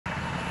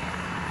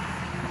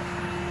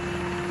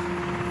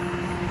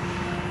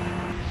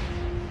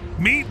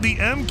Meet the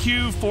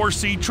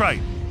MQ-4C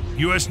Triton,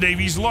 U.S.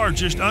 Navy's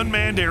largest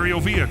unmanned aerial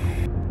vehicle.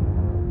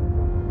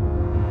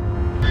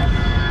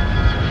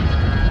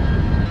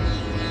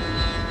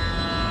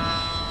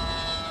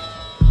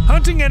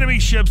 Hunting enemy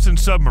ships and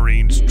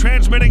submarines,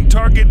 transmitting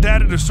target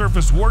data to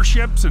surface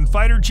warships and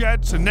fighter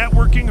jets, and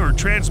networking or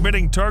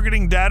transmitting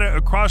targeting data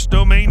across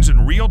domains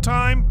in real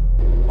time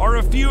are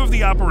a few of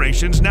the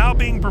operations now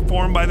being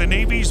performed by the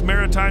Navy's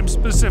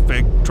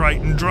maritime-specific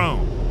Triton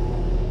drone.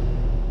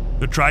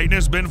 The Triton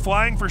has been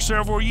flying for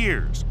several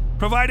years,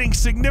 providing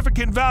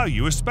significant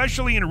value,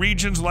 especially in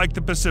regions like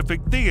the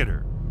Pacific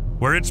Theater,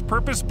 where it's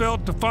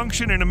purpose-built to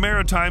function in a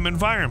maritime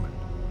environment.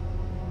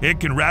 It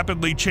can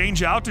rapidly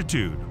change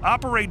altitude,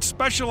 operate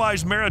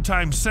specialized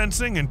maritime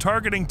sensing and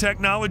targeting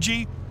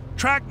technology,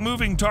 track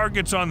moving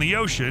targets on the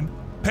ocean,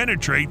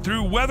 penetrate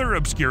through weather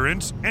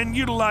obscurance, and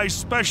utilize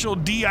special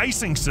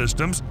de-icing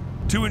systems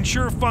to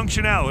ensure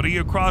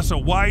functionality across a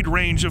wide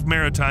range of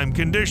maritime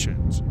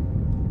conditions.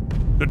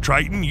 The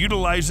Triton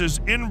utilizes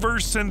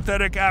inverse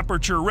synthetic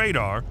aperture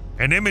radar,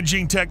 an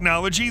imaging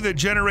technology that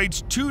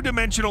generates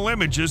two-dimensional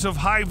images of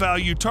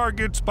high-value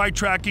targets by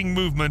tracking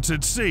movements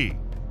at sea.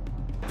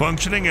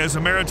 Functioning as a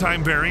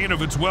maritime variant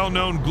of its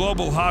well-known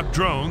Global Hawk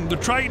drone, the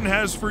Triton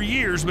has for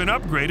years been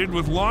upgraded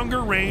with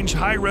longer-range,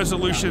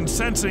 high-resolution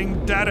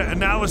sensing, data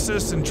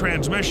analysis, and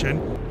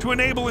transmission to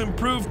enable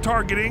improved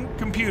targeting,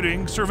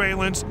 computing,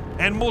 surveillance,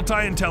 and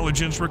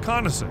multi-intelligence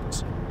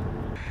reconnaissance.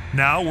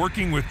 Now,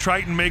 working with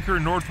Triton maker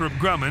Northrop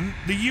Grumman,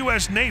 the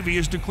U.S. Navy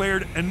has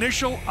declared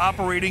initial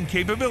operating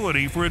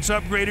capability for its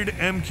upgraded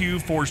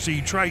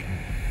MQ-4C Triton.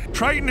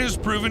 Triton has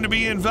proven to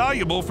be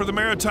invaluable for the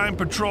maritime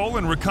patrol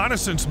and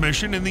reconnaissance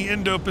mission in the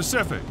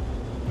Indo-Pacific.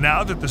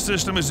 Now that the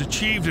system has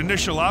achieved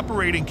initial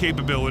operating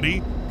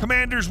capability,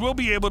 commanders will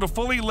be able to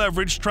fully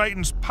leverage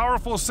Triton's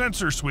powerful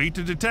sensor suite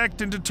to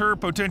detect and deter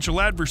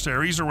potential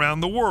adversaries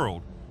around the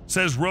world,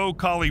 says Ro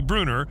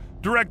Colley-Bruner,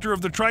 director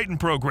of the Triton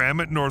program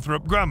at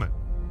Northrop Grumman.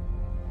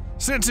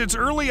 Since its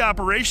early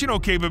operational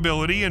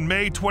capability in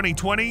May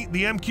 2020,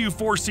 the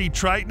MQ-4C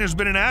Triton has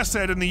been an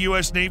asset in the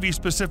U.S. Navy's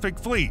Pacific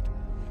Fleet,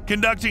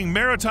 conducting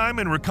maritime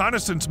and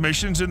reconnaissance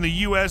missions in the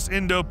U.S.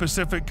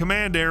 Indo-Pacific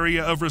Command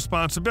Area of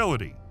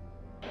Responsibility.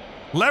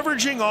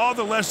 Leveraging all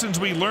the lessons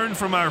we learned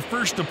from our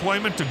first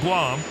deployment to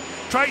Guam,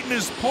 Triton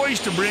is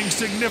poised to bring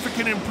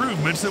significant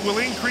improvements that will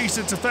increase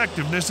its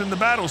effectiveness in the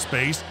battle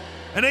space,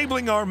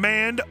 enabling our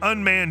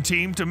manned-unmanned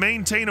team to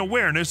maintain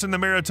awareness in the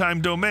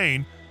maritime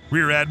domain,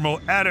 Rear Admiral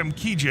Adam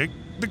Kijik,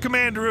 the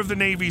commander of the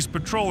Navy's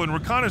Patrol and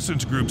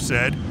Reconnaissance Group,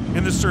 said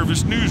in the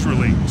service news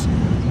release.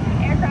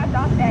 Aircraft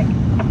off deck.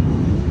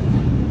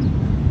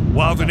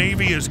 While the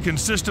Navy has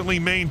consistently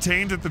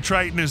maintained that the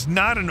Triton is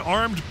not an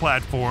armed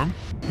platform,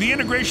 the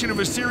integration of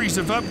a series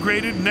of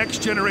upgraded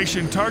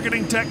next-generation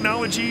targeting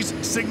technologies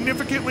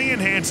significantly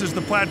enhances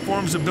the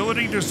platform's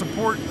ability to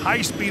support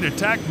high-speed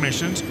attack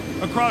missions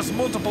across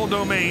multiple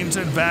domains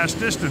and vast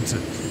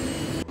distances.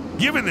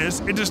 Given this,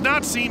 it does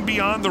not seem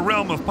beyond the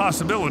realm of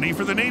possibility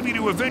for the Navy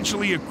to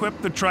eventually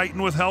equip the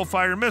Triton with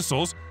Hellfire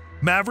missiles,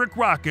 Maverick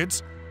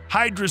rockets,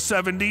 Hydra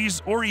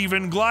 70s, or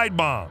even glide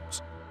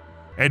bombs.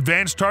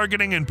 Advanced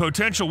targeting and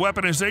potential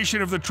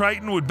weaponization of the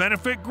Triton would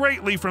benefit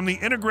greatly from the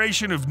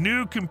integration of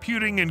new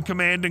computing and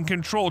command and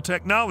control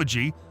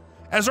technology,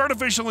 as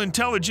artificial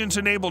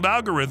intelligence-enabled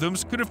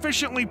algorithms could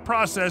efficiently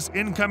process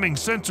incoming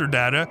sensor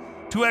data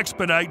to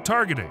expedite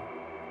targeting.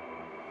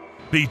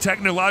 The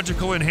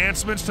technological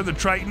enhancements to the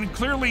Triton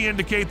clearly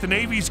indicate the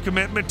Navy's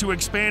commitment to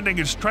expanding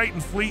its Triton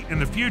fleet in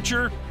the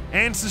future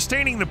and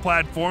sustaining the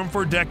platform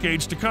for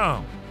decades to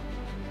come.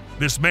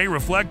 This may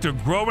reflect a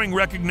growing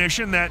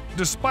recognition that,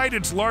 despite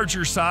its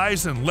larger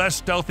size and less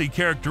stealthy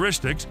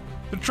characteristics,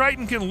 the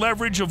Triton can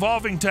leverage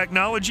evolving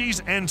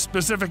technologies and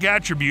specific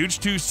attributes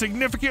to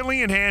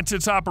significantly enhance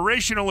its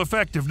operational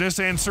effectiveness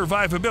and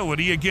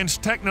survivability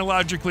against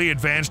technologically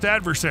advanced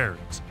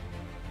adversaries.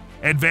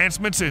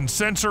 Advancements in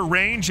sensor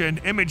range and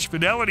image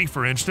fidelity,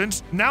 for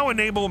instance, now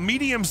enable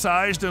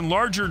medium-sized and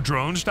larger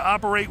drones to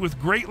operate with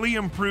greatly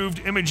improved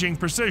imaging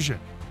precision.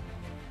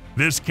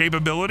 This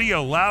capability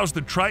allows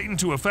the Triton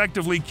to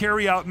effectively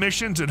carry out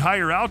missions at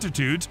higher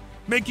altitudes,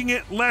 making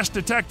it less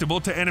detectable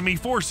to enemy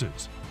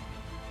forces.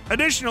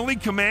 Additionally,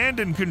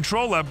 command and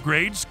control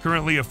upgrades,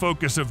 currently a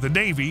focus of the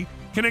Navy,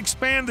 can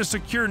expand the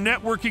secure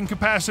networking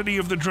capacity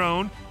of the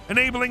drone,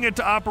 enabling it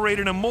to operate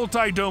in a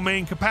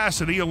multi-domain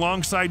capacity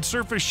alongside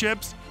surface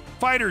ships,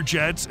 fighter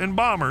jets, and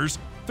bombers,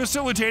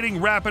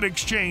 facilitating rapid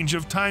exchange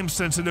of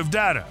time-sensitive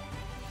data.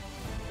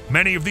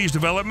 Many of these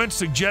developments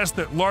suggest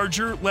that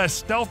larger, less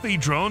stealthy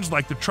drones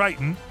like the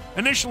Triton,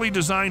 initially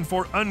designed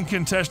for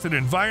uncontested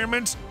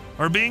environments,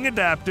 are being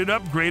adapted,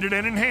 upgraded,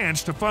 and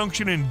enhanced to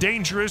function in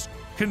dangerous,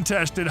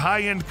 contested,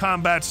 high-end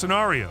combat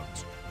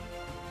scenarios.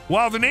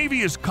 While the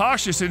Navy is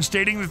cautious in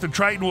stating that the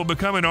Triton will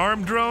become an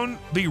armed drone,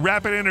 the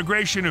rapid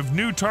integration of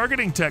new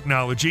targeting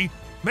technology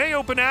may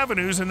open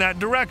avenues in that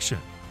direction.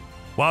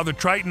 While the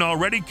Triton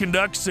already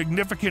conducts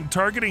significant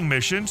targeting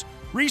missions,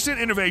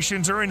 recent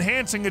innovations are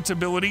enhancing its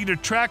ability to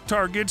track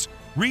targets,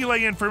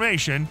 relay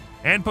information,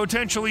 and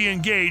potentially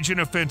engage in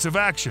offensive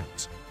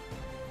actions.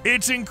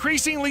 It's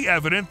increasingly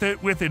evident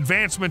that with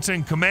advancements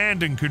in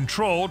command and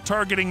control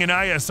targeting and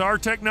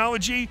ISR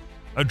technology,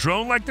 a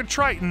drone like the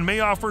Triton may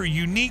offer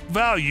unique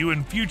value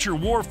in future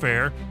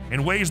warfare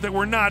in ways that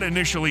were not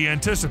initially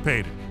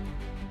anticipated.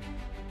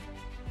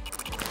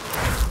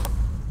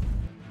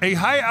 A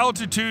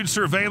high-altitude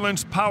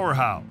surveillance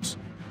powerhouse.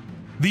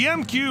 The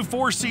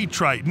MQ-4C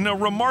Triton, a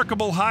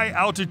remarkable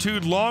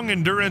high-altitude,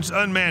 long-endurance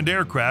unmanned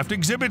aircraft,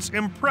 exhibits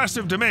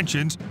impressive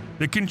dimensions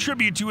that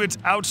contribute to its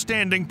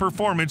outstanding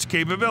performance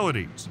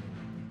capabilities.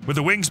 With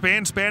a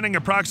wingspan spanning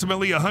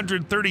approximately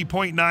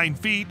 130.9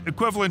 feet,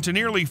 equivalent to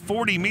nearly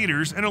 40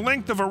 meters, and a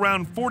length of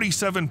around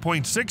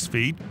 47.6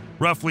 feet,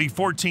 roughly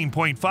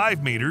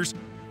 14.5 meters,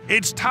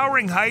 its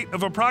towering height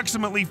of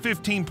approximately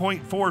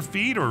 15.4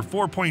 feet or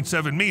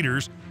 4.7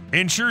 meters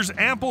ensures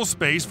ample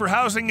space for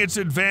housing its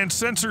advanced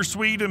sensor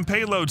suite and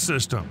payload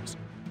systems.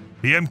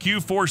 The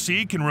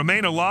MQ-4C can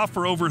remain aloft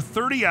for over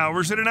 30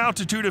 hours at an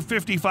altitude of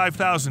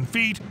 55,000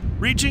 feet,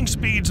 reaching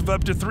speeds of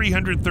up to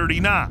 330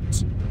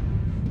 knots.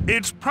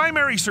 Its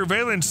primary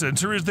surveillance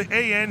sensor is the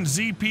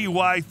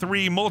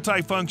AN/ZPY-3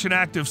 multifunction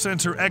active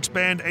sensor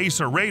X-band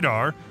ASA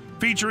radar,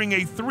 featuring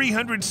a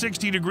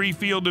 360-degree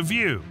field of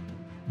view.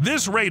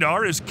 This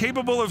radar is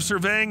capable of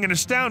surveying an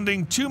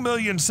astounding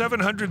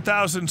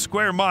 2,700,000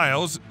 square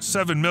miles,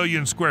 7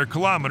 million square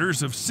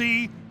kilometers of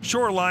sea,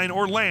 shoreline,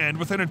 or land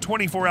within a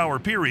 24-hour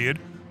period,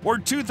 or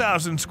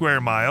 2,000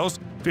 square miles,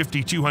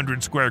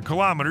 5,200 square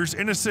kilometers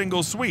in a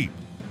single sweep.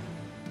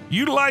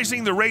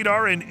 Utilizing the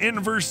radar in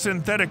inverse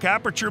synthetic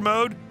aperture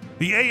mode,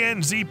 the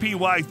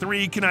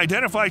AN/ZPY-3 can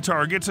identify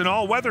targets in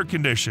all weather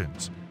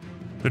conditions.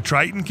 The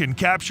Triton can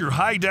capture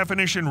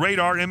high-definition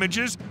radar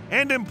images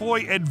and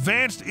employ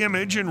advanced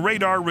image and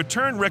radar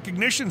return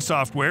recognition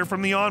software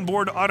from the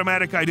onboard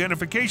automatic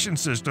identification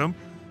system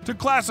to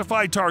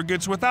classify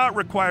targets without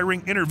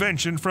requiring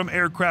intervention from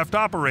aircraft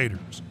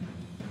operators.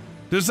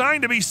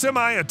 Designed to be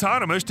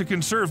semi-autonomous to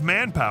conserve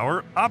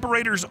manpower,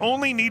 operators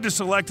only need to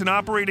select an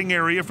operating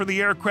area for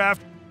the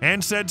aircraft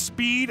and set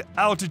speed,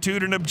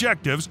 altitude, and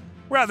objectives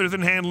rather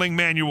than handling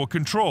manual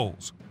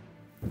controls.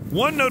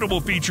 One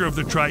notable feature of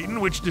the Triton,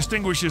 which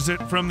distinguishes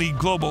it from the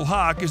Global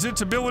Hawk, is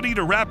its ability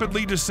to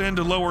rapidly descend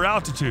to lower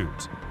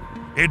altitudes.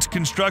 It's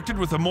constructed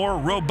with a more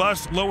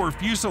robust lower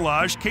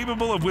fuselage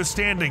capable of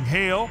withstanding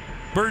hail,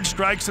 bird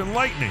strikes, and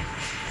lightning.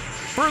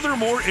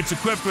 Furthermore, it's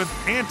equipped with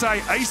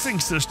anti-icing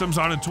systems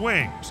on its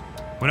wings.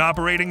 When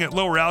operating at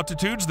lower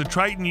altitudes, the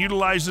Triton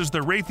utilizes the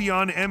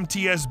Raytheon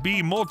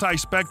MTS-B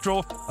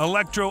multispectral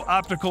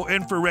electro-optical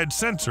infrared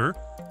sensor,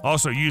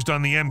 also used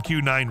on the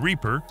MQ-9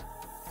 Reaper.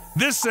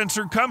 This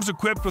sensor comes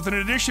equipped with an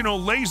additional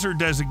laser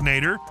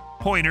designator,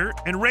 pointer,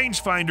 and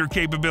rangefinder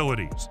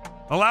capabilities,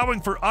 allowing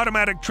for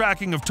automatic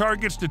tracking of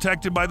targets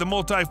detected by the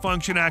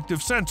multifunction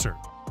active sensor.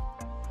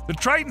 The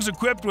Triton's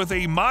equipped with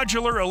a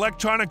modular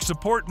electronic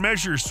support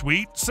measure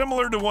suite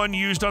similar to one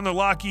used on the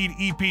Lockheed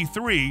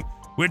EP-3,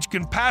 which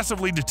can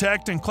passively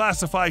detect and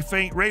classify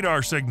faint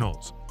radar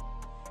signals.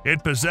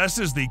 It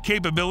possesses the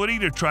capability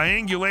to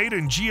triangulate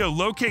and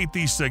geolocate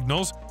these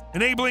signals,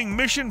 enabling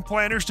mission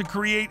planners to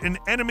create an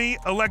enemy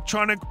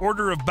electronic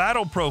order of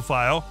battle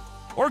profile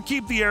or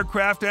keep the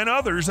aircraft and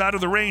others out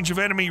of the range of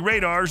enemy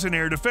radars and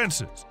air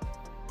defenses.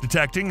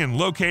 Detecting and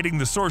locating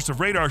the source of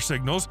radar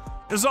signals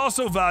is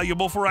also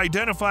valuable for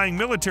identifying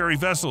military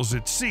vessels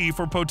at sea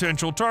for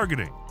potential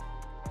targeting.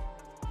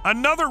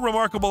 Another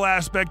remarkable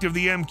aspect of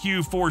the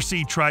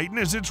MQ-4C Triton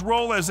is its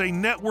role as a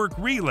network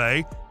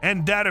relay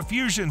and data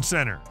fusion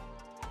center.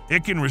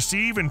 It can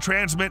receive and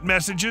transmit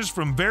messages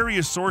from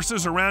various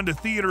sources around a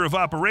theater of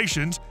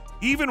operations,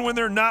 even when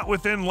they're not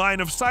within line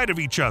of sight of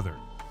each other.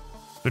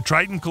 The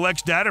Triton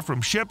collects data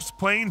from ships,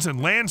 planes, and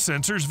land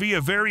sensors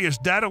via various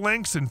data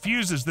links and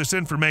fuses this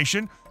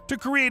information to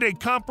create a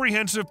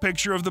comprehensive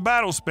picture of the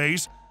battle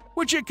space,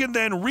 which it can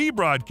then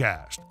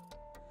rebroadcast.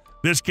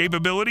 This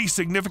capability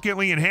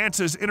significantly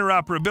enhances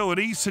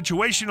interoperability,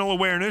 situational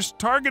awareness,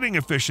 targeting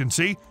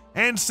efficiency,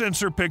 and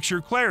sensor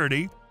picture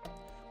clarity,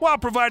 while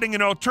providing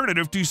an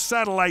alternative to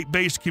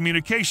satellite-based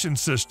communication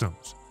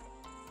systems.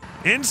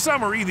 In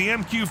summary, the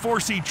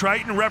MQ-4C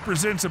Triton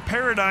represents a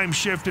paradigm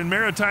shift in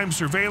maritime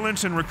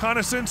surveillance and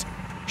reconnaissance,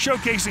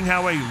 showcasing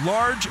how a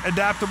large,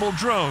 adaptable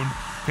drone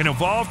can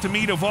evolve to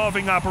meet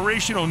evolving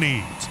operational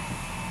needs.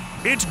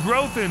 Its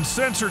growth in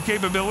sensor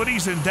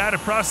capabilities and data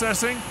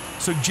processing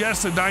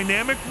suggests a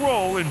dynamic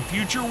role in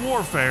future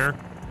warfare,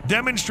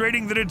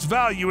 demonstrating that its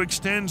value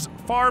extends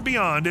far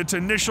beyond its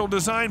initial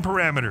design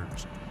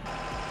parameters.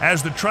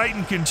 As the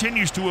Triton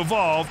continues to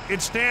evolve,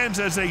 it stands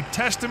as a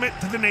testament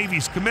to the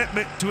Navy's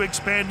commitment to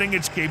expanding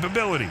its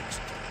capabilities,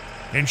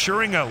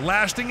 ensuring a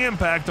lasting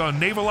impact on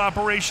naval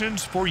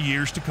operations for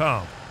years to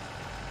come.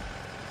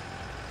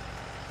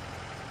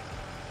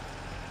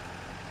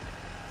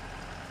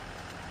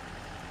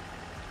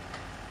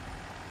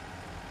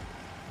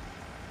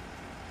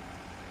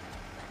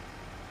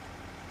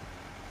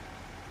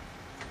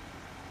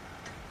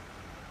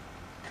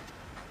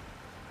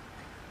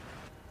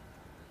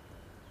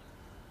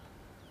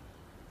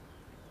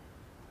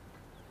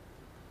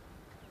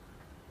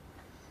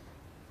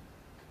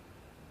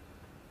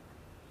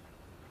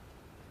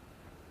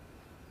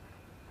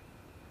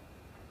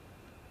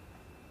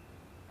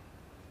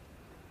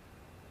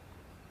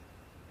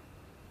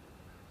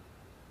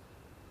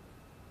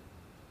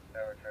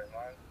 Tower trend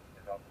line.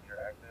 Is officer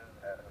active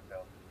at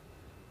hotel?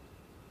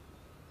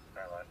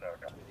 Trend line, Tower.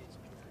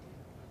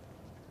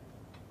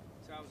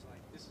 So I was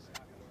like, this is